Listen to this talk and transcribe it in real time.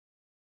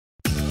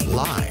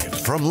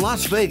Live from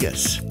Las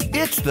Vegas,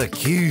 it's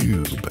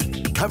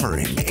theCUBE,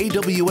 covering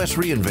AWS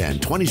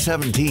reInvent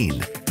 2017,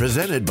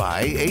 presented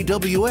by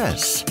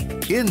AWS,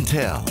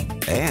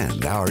 Intel,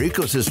 and our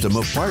ecosystem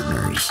of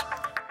partners.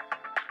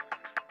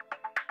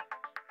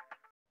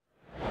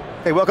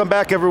 Hey, welcome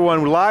back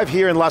everyone. We're live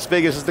here in Las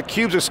Vegas. This is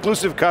theCUBE's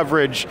exclusive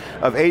coverage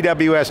of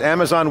AWS,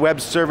 Amazon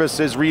Web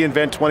Services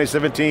reInvent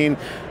 2017,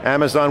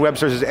 Amazon Web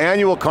Services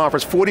annual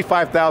conference,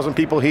 45,000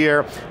 people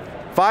here.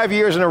 5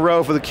 years in a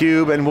row for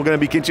theCUBE, and we're going to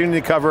be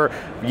continuing to cover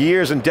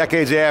years and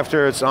decades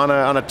after. It's on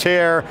a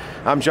tear.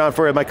 I'm John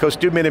Furrier, my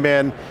co-Stu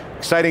Miniman.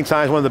 Exciting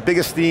times. One of the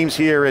biggest themes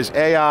here is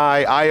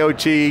AI,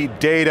 IoT,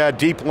 data,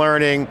 deep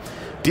learning,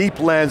 deep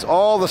lens,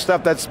 all the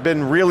stuff that's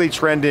been really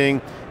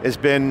trending has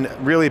been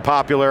really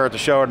popular at the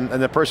show, and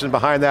the person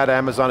behind that at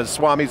Amazon is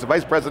Swami, he's the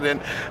Vice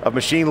President of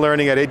Machine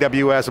Learning at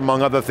AWS,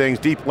 among other things,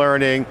 deep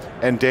learning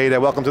and data.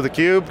 Welcome to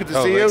theCUBE, good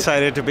to see you.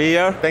 Excited to be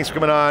here. Thanks for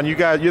coming on. You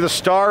guys, you're the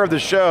star of the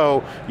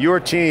show. Your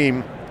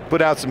team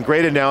put out some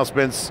great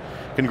announcements.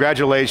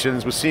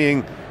 Congratulations. We're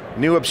seeing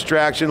new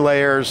abstraction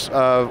layers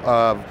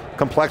of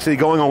complexity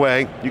going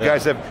away. You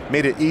guys have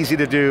made it easy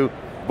to do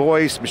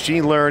voice,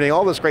 machine learning,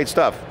 all this great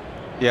stuff.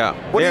 Yeah.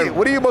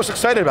 What are you most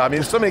excited about? I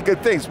mean, there's so many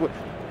good things.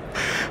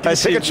 Can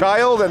you pick a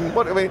child and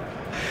what, I mean?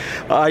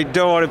 I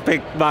don't want to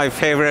pick my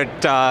favorite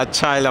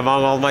child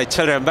among all my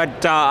children,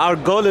 but our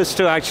goal is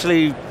to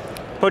actually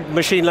put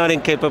machine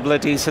learning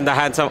capabilities in the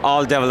hands of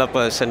all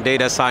developers and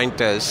data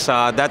scientists.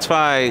 That's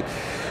why,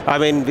 I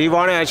mean, we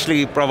want to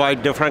actually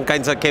provide different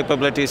kinds of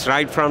capabilities,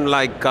 right from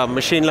like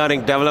machine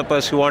learning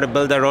developers who want to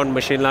build their own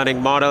machine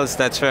learning models.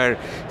 That's where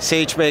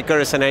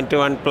SageMaker is an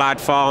end-to-end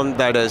platform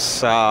that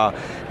is,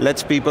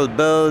 lets people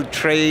build,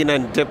 train,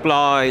 and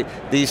deploy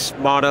these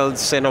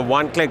models in a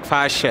one-click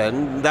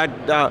fashion.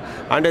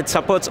 And it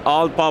supports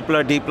all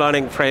popular deep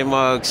learning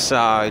frameworks.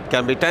 It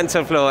can be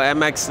TensorFlow,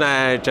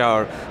 MXNet,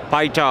 or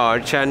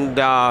PyTorch, and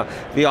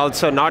we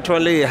also not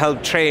only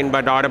help train,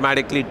 but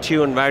automatically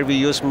tune, where we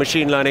use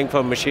machine learning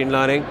for machine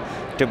learning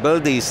to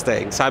build these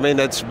things. I mean,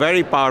 it's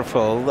very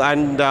powerful,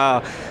 and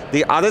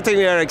the other thing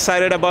we are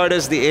excited about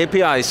is the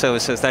API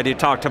services that you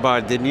talked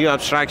about, the new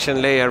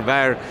abstraction layer,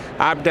 where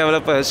app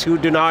developers who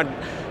do not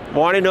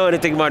want to know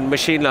anything about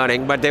machine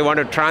learning, but they want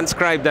to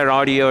transcribe their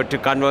audio to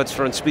convert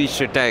from speech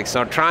to text,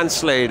 or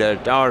translate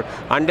it, or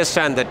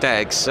understand the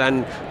text,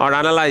 or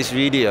analyze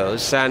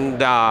videos. And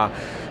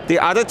the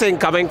other thing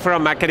coming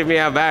from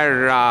academia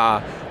where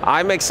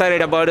I'm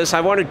excited about is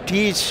I want to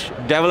teach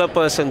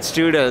developers and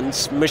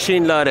students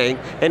machine learning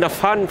in a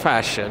fun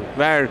fashion,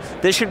 where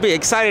they should be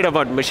excited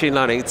about machine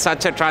learning. It's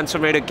such a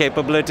transformative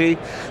capability.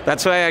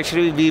 That's why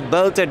actually we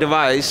built a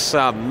device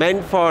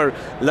meant for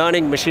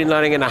learning machine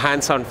learning in a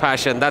hands-on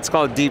fashion. That's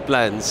called Deep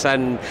Lens.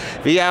 And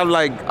we have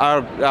like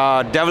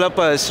our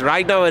developers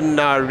right now in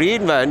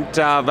reInvent,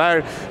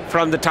 where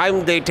from the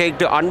time they take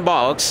to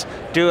unbox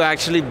to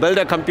actually build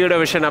a computer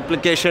vision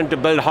application to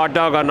build hot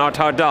dog or not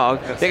hot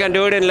dog, they can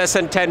do it in less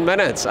than 10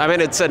 minutes. I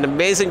mean, it's an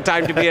amazing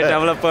time to be a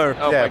developer.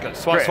 Oh my God,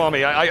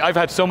 Swami, I've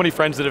had so many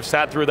friends that have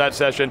sat through that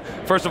session.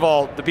 First of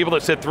all, the people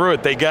that sit through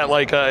it, they get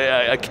like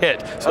a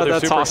kit, so they're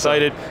super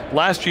excited.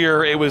 Last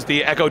year, it was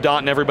the Echo Dot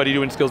and everybody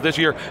doing skills. This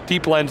year,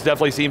 Deep Lens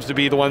definitely seems to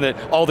be the one that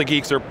all the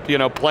geeks are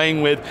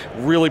playing with,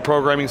 really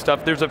programming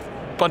stuff. There's a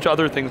bunch of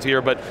other things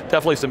here, but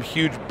definitely some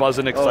huge buzz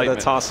and excitement. Oh,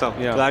 that's awesome.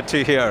 Yeah. Glad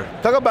to hear.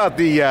 Talk about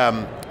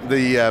the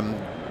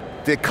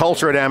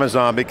culture at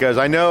Amazon, because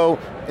I know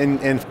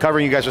in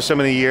covering you guys for so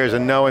many years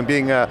and knowing,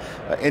 being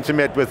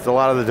intimate with a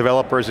lot of the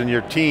developers and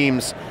your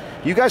teams,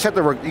 you guys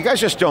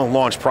just don't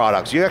launch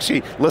products. You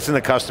actually listen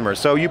to customers.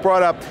 So you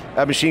brought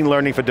up machine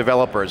learning for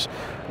developers.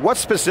 What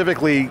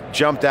specifically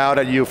jumped out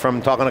at you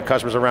from talking to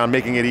customers around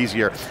making it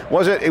easier?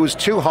 Was it was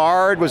too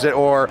hard? Was it,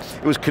 or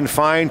it was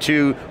confined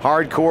to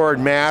hardcore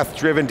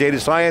math-driven data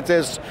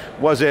scientists?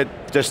 Was it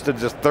just the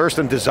thirst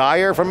and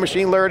desire from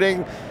machine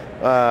learning?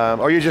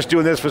 Or you're just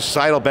doing this for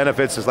societal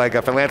benefits as like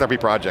a philanthropy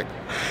project?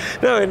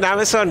 No, in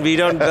Amazon we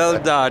don't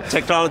build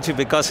technology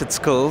because it's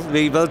cool.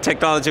 We build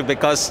technology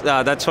because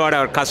that's what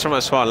our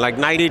customers want. Like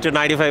 90 to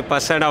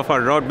 95% of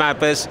our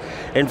roadmap is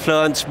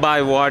influenced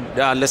by what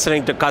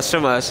listening to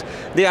customers.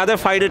 The other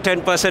 5 to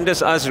 10%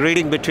 is us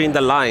reading between the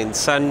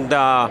lines. And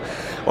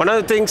one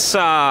of the things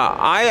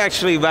I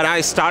actually, when I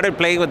started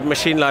playing with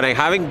machine learning,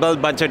 having built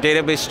a bunch of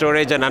database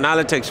storage and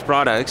analytics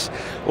products,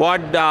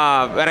 when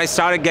I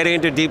started getting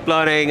into deep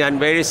learning and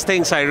various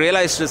things, I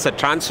realized it's a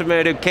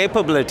transformative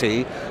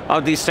capability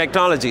of these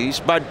technologies,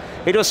 but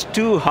it was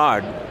too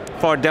hard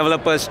for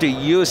developers to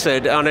use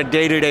it on a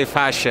day-to-day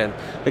fashion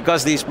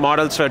because these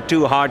models were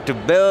too hard to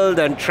build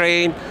and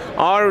train,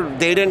 or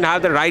they didn't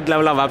have the right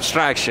level of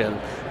abstraction.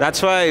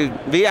 That's why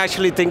we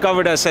actually think of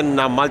it as a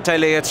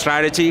multi-layered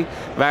strategy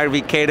where we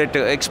cater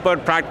to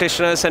expert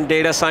practitioners and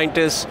data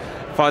scientists.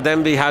 For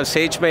them, we have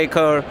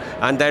SageMaker,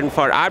 and then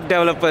for app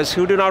developers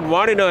who do not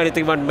want to know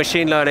anything about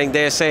machine learning,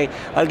 they say,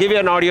 I'll give you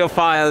an audio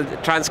file,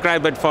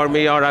 transcribe it for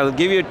me, or I'll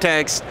give you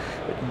text,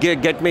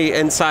 get me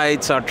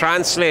insights or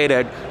translate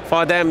it.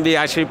 For them, we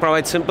actually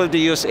provide simple to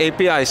use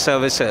API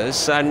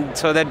services, and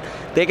so that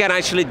they can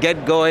actually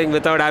get going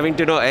without having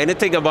to know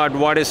anything about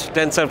what is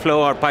TensorFlow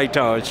or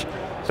PyTorch.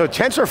 So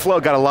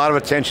TensorFlow got a lot of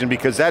attention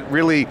because that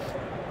really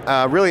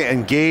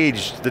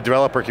engaged the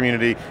developer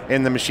community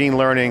in the machine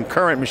learning,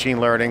 current machine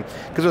learning,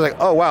 because it was like,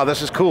 oh wow,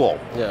 this is cool.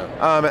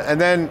 Yeah.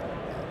 And then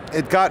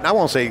it got, I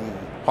won't say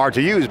hard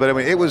to use, but I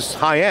mean, it was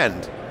high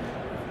end.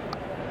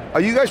 Are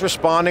you guys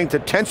responding to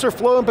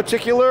TensorFlow in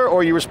particular,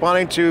 or are you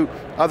responding to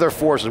other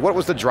forces? What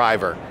was the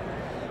driver?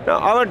 No,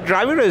 our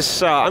driver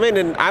is, I mean,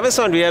 in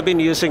Amazon we have been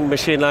using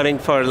machine learning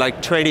for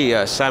like 20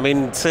 years. I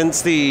mean,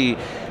 since the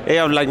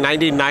year of like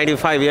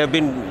 1995, we have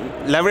been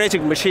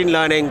leveraging machine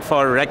learning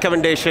for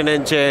recommendation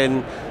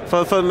engine,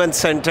 fulfillment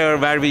center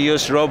where we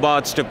use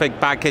robots to pick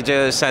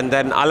packages, and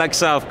then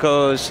Alexa, of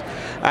course,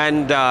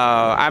 and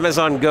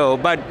Amazon Go.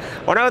 But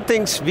one of the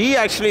things we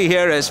actually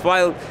hear is,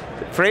 while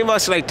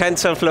frameworks like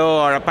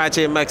TensorFlow or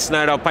Apache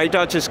MXNet or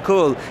PyTorch is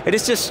cool, it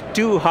is just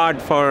too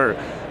hard for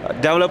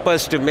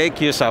developers to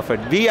make use of it.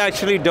 We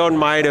actually don't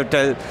mind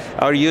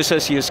if our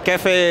users use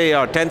Caffe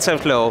or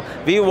TensorFlow.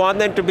 We want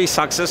them to be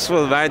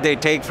successful where they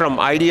take from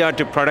idea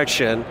to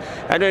production.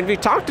 And when we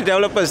talk to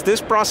developers,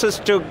 this process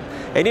took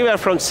anywhere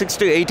from 6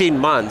 to 18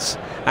 months,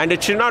 and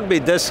it should not be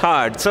this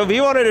hard. So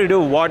we wanted to do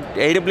what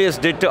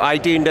AWS did to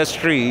IT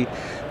industry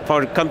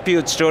for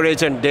compute,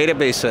 storage, and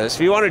databases.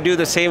 We want to do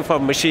the same for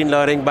machine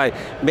learning by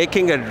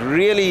making it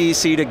really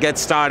easy to get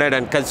started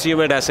and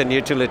consume it as an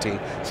utility.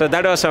 So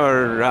that was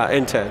our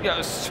intent.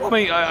 Yeah,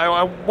 Swami,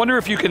 I wonder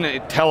if you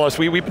can tell us,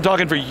 we've been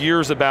talking for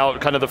years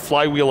about kind of the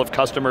flywheel of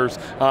customers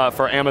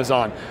for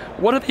Amazon.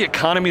 What are the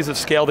economies of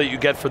scale that you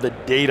get for the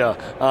data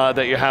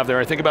that you have there?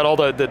 I think about all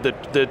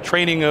the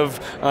training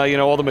of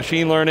all the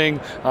machine learning,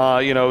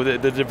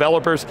 the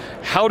developers.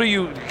 How do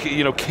you,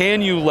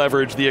 can you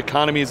leverage the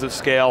economies of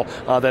scale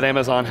that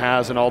Amazon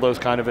has in all those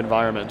kind of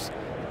environments?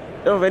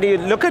 When you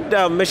look at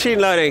machine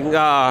learning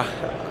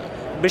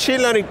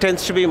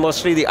tends to be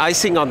mostly the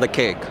icing on the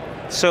cake.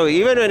 So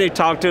even when you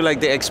talk to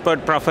like the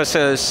expert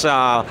professors who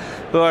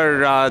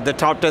are the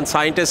top 10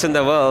 scientists in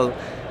the world,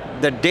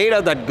 the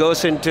data that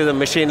goes into the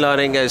machine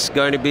learning is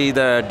going to be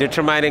the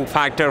determining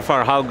factor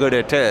for how good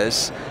it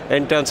is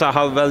in terms of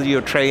how well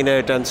you train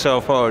it and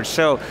so forth.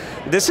 So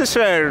this is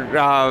where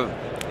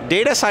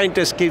data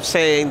scientists keep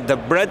saying the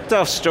breadth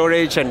of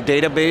storage and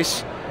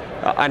database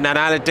and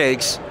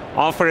analytics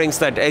offerings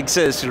that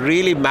exist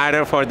really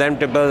matter for them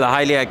to build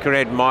highly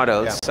accurate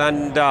models. Yeah.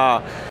 And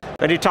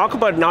when you talk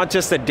about not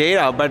just the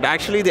data, but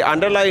actually the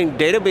underlying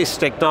database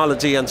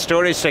technology and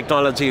storage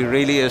technology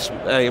really is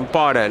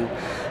important.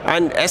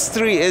 And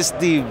S3 is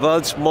the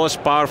world's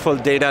most powerful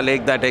data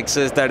lake that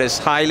exists, that is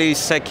highly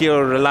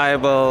secure,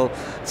 reliable,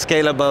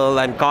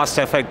 scalable, and cost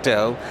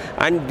effective.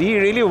 And we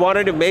really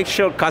wanted to make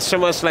sure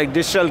customers like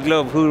Digital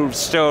Globe, who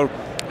store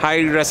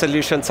high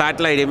resolution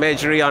satellite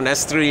imagery on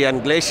S3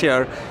 and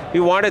Glacier,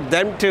 we wanted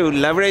them to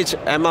leverage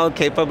ML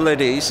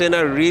capabilities in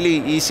a really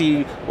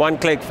easy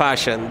one-click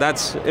fashion.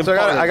 That's important.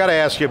 So I got to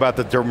ask you about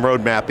the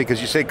roadmap,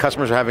 because you say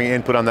customers are having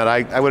input on that.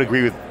 I would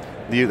agree with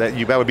you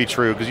that would be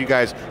true, because you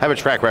guys have a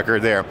track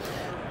record there.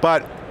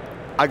 But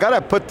I got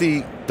to put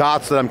the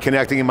dots that I'm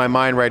connecting in my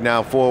mind right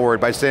now forward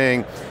by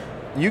saying,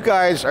 you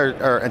guys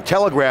are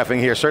telegraphing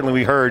here, certainly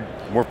we heard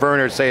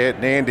Werner say it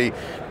and Andy,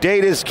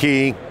 data is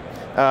key.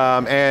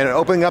 And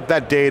opening up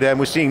that data, and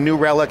we're seeing New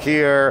Relic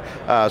here,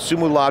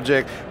 Sumo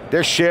Logic,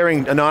 they're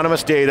sharing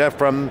anonymous data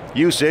from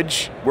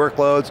usage,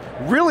 workloads,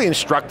 really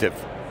instructive.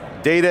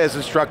 Data is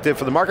instructive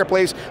for the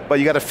marketplace, but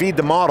you got to feed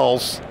the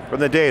models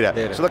from the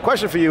data. So the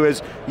question for you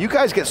is, you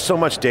guys get so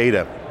much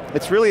data.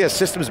 It's really a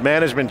systems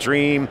management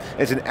dream,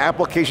 it's an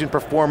application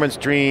performance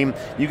dream,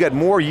 you get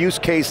more use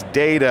case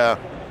data.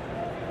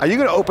 Are you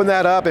going to open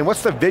that up, and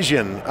what's the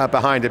vision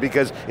behind it?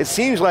 Because it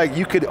seems like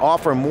you could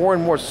offer more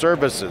and more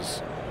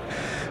services.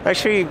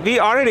 Actually, we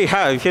already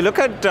have. If you look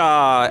at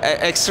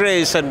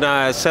X-rays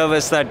and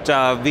service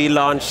that we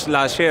launched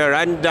last year,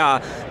 and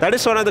that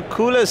is one of the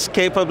coolest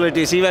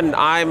capabilities. Even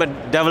I'm a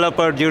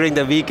developer during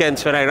the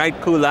weekends when I write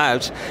cool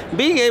apps.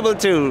 Being able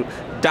to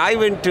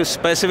dive into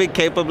specific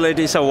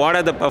capabilities of what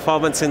are the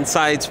performance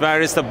insights, where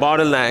is the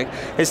bottleneck,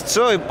 is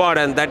so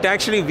important that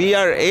actually we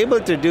are able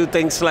to do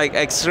things like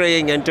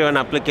X-raying into an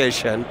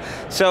application.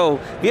 So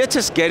we are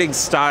just getting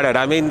started.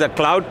 I mean, the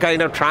cloud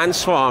kind of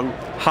transformed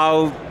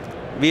how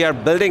we are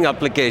building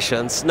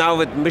applications. Now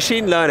with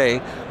machine learning,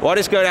 what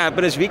is going to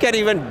happen is we can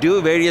even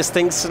do various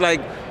things like,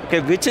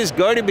 okay, which is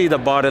going to be the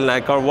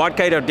bottleneck, or what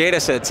kind of data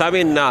sets. I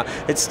mean,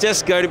 it's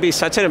just going to be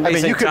such an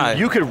amazing time.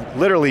 You could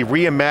literally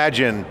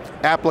reimagine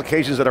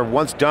applications that are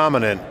once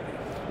dominant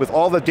with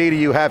all the data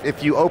you have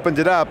if you opened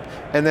it up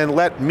and then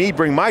let me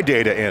bring my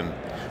data in.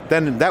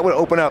 Then that would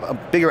open up a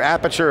bigger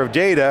aperture of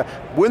data.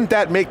 Wouldn't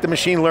that make the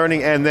machine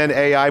learning and then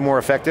AI more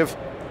effective?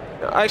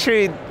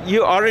 Actually,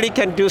 you already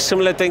can do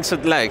similar things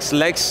with Lex.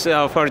 Lex,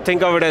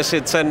 think of it as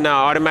it's an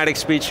automatic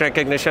speech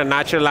recognition,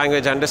 natural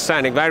language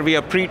understanding, where we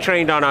are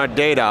pre-trained on our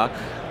data.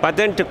 But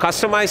then to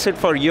customize it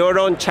for your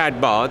own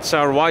chatbots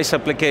or voice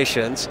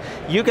applications,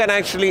 you can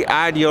actually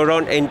add your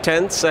own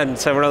intents and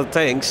several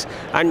things,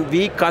 and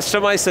we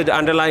customize the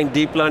underlying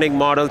deep learning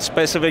model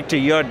specific to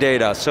your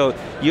data. So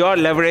you are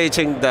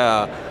leveraging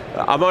the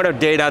amount of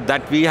data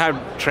that we have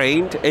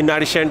trained in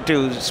addition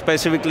to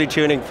specifically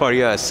tuning for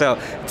yours. So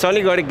it's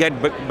only going to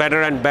get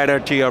better and better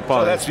to your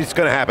point. So that's it's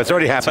going to happen, it's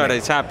already happening. So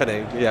it's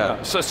happening,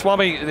 yeah. So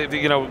Swami,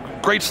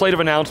 great slate of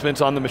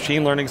announcements on the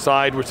machine learning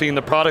side. We're seeing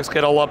the products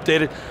get all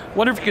updated.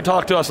 Wonder if you could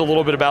talk to us a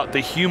little bit about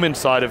the human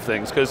side of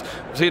things, because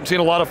we've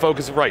seen a lot of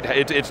focus, right,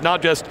 it's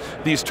not just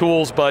these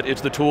tools, but it's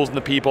the tools and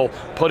the people,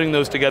 putting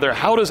those together.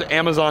 How does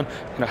Amazon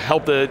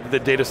help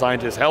the data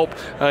scientists, help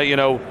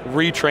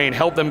retrain,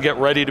 help them get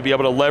ready to be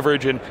able to leverage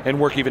and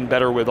work even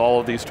better with all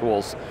of these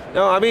tools?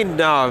 No, I mean,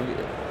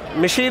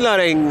 machine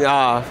learning,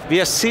 we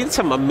have seen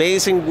some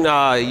amazing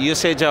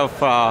usage of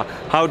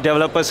how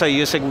developers are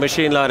using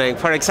machine learning.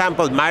 For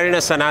example,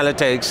 Marinus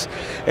Analytics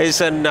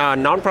is a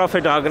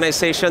non-profit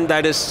organization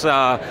that is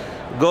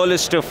goal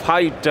is to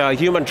fight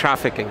human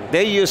trafficking.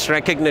 They use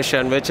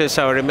recognition, which is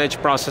our image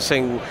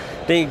processing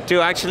thing,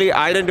 to actually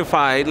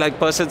identify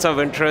persons of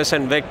interest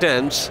and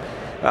victims,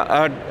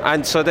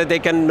 and so that they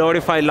can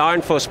notify law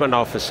enforcement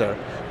officer.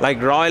 Like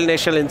Royal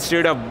National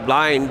Institute of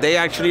Blind, they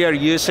actually are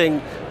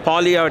using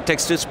Poly or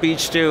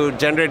text-to-speech to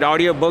generate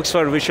audiobooks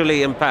for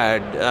visually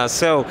impaired.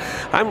 So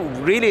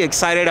I'm really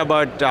excited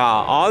about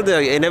all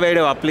the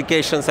innovative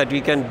applications that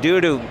we can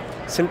do to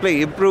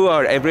simply improve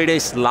our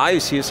everyday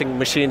lives using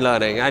machine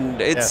learning,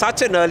 and it's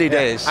such an early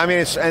days. I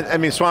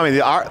mean, Swami,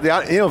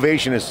 the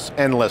innovation is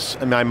endless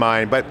in my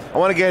mind, but I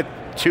want to get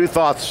two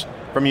thoughts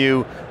from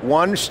you.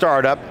 One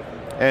startup,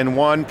 and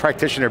one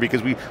practitioner,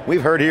 because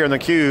we've heard here in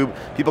theCUBE,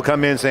 people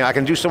come in saying, I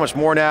can do so much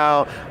more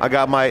now, I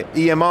got my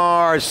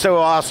EMR, it's so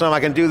awesome, I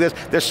can do this,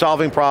 they're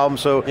solving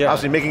problems, so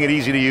obviously making it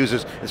easy to use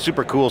is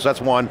super cool, so that's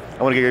one.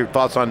 I want to get your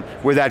thoughts on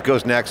where that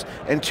goes next.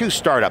 And two,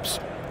 startups.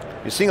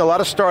 You're seeing a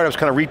lot of startups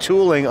kind of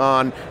retooling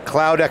on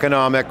cloud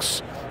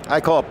economics. I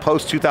call it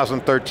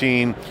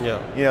post-2013.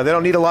 They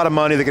don't need a lot of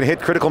money, they can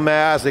hit critical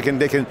mass, they can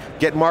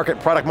get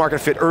product market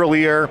fit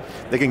earlier,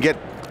 they can get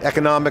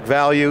economic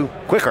value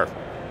quicker.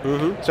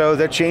 So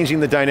they're changing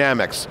the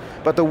dynamics.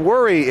 But the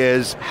worry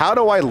is, how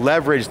do I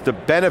leverage the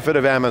benefit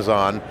of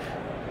Amazon?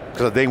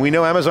 Because we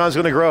know Amazon's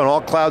going to grow and all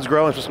clouds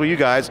grow, especially you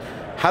guys.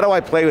 How do I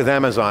play with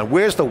Amazon?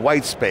 Where's the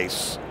white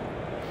space?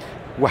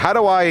 How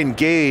do I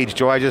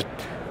engage?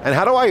 And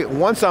how do I,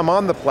 once I'm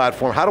on the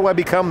platform, how do I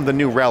become the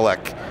new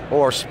Relic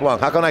or Splunk?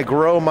 How can I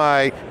grow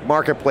my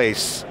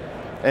marketplace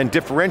and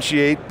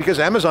differentiate? Because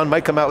Amazon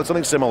might come out with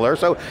something similar.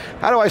 So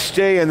how do I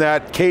stay in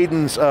that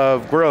cadence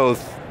of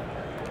growth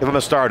if I'm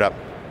a startup?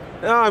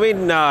 No, I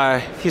mean,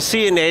 you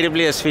see in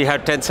AWS we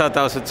have tens of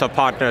thousands of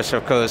partners,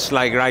 of course,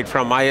 right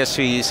from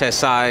ISVs,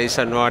 SIs,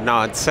 and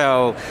whatnot.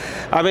 So,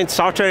 I mean,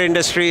 software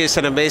industry is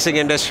an amazing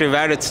industry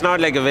where it's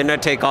not like a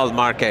winner-take-all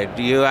market.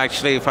 You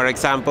actually, for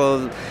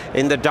example,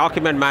 in the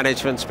document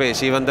management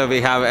space, even though we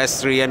have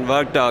S3 and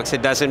WorkDocs,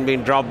 it doesn't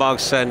mean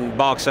Dropbox and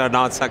Box are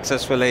not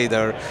successful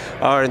either,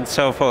 and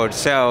so forth.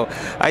 So,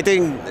 I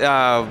think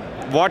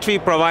what we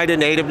provide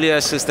in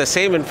AWS is the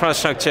same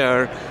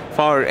infrastructure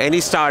for any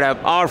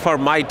startup or for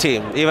my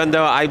team, even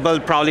though I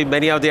build probably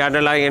many of the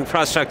underlying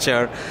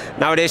infrastructure.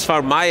 Nowadays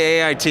for my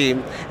AI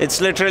team,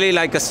 it's literally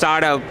like a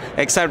startup,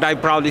 except I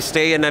probably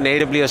stay in an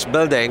AWS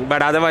building,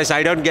 but otherwise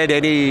I don't get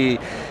any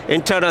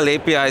internal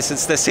APIs.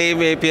 It's the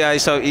same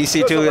APIs of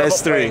EC2,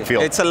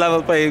 S3. It's a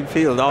level playing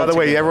field. By the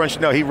way, everyone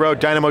should know, he wrote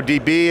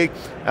DynamoDB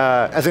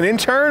as an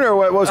intern, or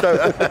what was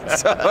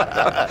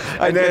that?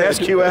 And then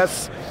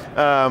SQS.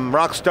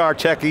 Rockstar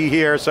techie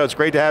here, so it's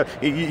great to have,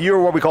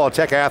 you're what we call a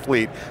tech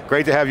athlete.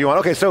 Great to have you on.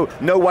 Okay, so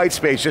no white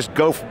space, just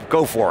go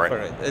for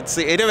it. It's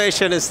the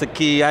innovation is the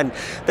key, and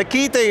the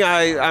key thing,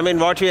 I mean,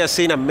 what we have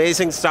seen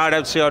amazing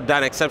startups who have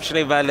done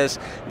exceptionally well is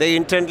they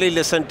intently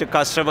listen to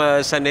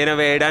customers and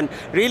innovate and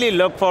really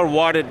look for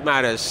what it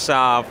matters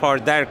for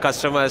their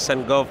customers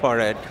and go for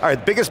it. All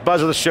right, biggest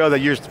buzz of the show that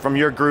you're from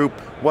your group,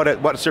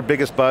 what's your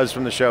biggest buzz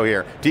from the show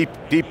here? Deep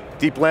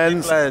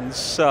Lens?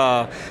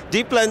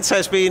 Deep Lens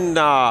has been,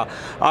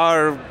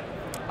 our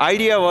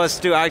idea was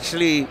to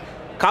actually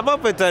come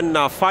up with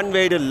a fun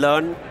way to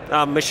learn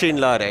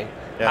machine learning.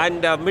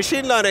 And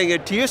machine learning,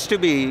 it used to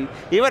be,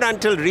 even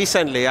until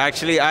recently,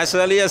 actually as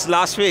early as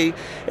last week,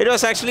 it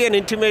was actually an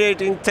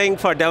intimidating thing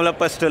for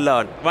developers to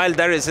learn. While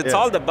it's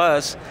all the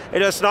buzz,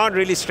 it was not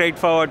really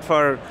straightforward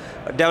for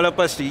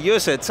developers to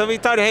use it. So we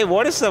thought, hey,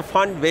 what is the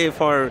fun way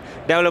for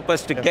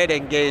developers to get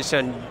engaged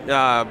and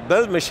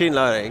build machine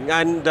learning?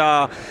 And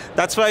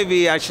that's why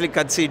we actually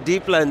conceived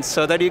Deep Lens,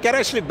 so that you can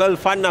actually build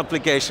fun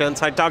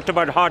applications. I talked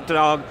about hot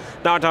dog,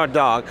 not hot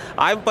dog.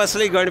 I'm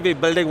personally going to be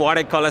building what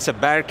I call as a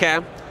bear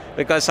cam,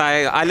 because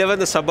I live in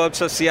the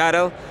suburbs of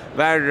Seattle,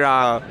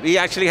 where we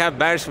actually have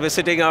bears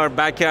visiting our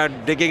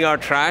backyard, digging our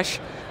trash.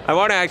 I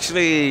want to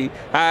actually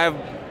have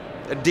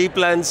deep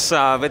lens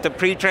with a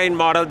pre-trained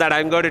model that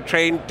I'm going to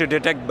train to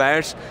detect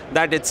bears,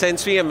 that it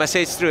sends me a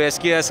message through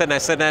SQS and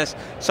SNS,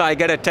 so I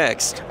get a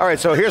text. All right,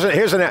 so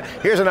here's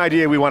an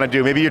idea we want to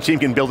do. Maybe your team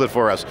can build it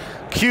for us.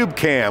 CUBE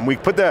Cam, we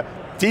put the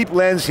deep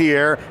lens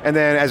here, and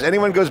then as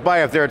anyone goes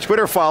by, if they're a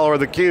Twitter follower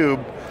of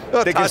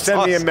theCUBE, they can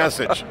send me a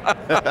message.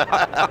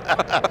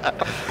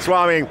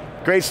 Swami,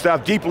 great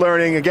stuff, deep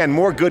learning, again,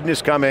 more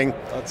goodness coming.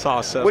 That's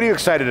awesome. What are you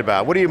excited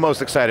about? What are you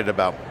most excited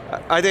about?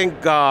 I think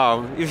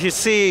if you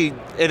see,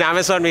 in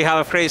Amazon we have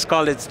a phrase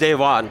called it's day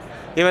one.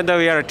 Even though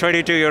we are a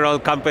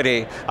 22-year-old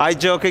company, I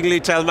jokingly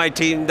tell my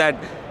team that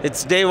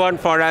it's day one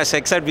for us,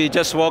 except we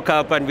just woke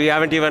up and we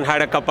haven't even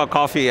had a cup of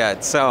coffee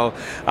yet. So,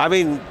 I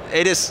mean,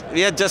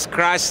 we have just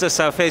scratched the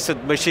surface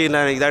with machine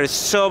learning. There is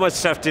so much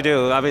stuff to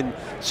do. I mean,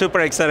 super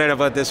excited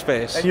about this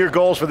space. And your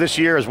goals for this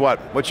year is what?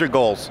 What's your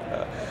goals?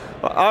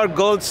 Our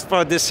goals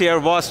for this year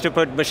was to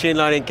put machine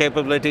learning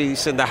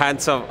capabilities in the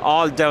hands of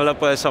all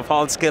developers of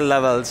all skill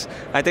levels.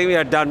 I think we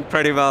have done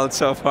pretty well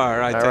so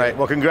far, I think. All right,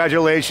 well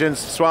congratulations.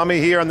 Swami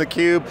here on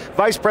theCUBE,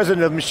 Vice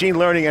President of Machine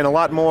Learning and a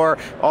lot more.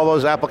 All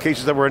those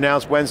applications that were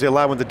announced Wednesday,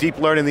 along with the deep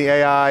learning, the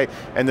AI,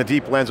 and the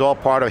deep lens, all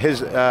part of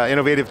his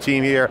innovative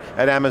team here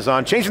at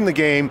Amazon. Changing the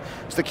game.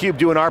 It's theCUBE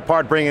doing our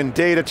part, bringing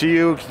data to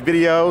you,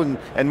 video,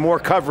 and more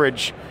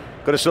coverage.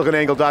 Go to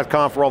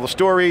SiliconANGLE.com for all the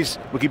stories,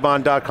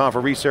 wikibon.com for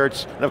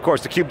research, and of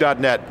course,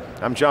 thecube.net.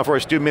 I'm John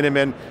Forrest, Stu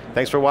Miniman.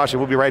 Thanks for watching,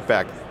 we'll be right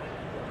back.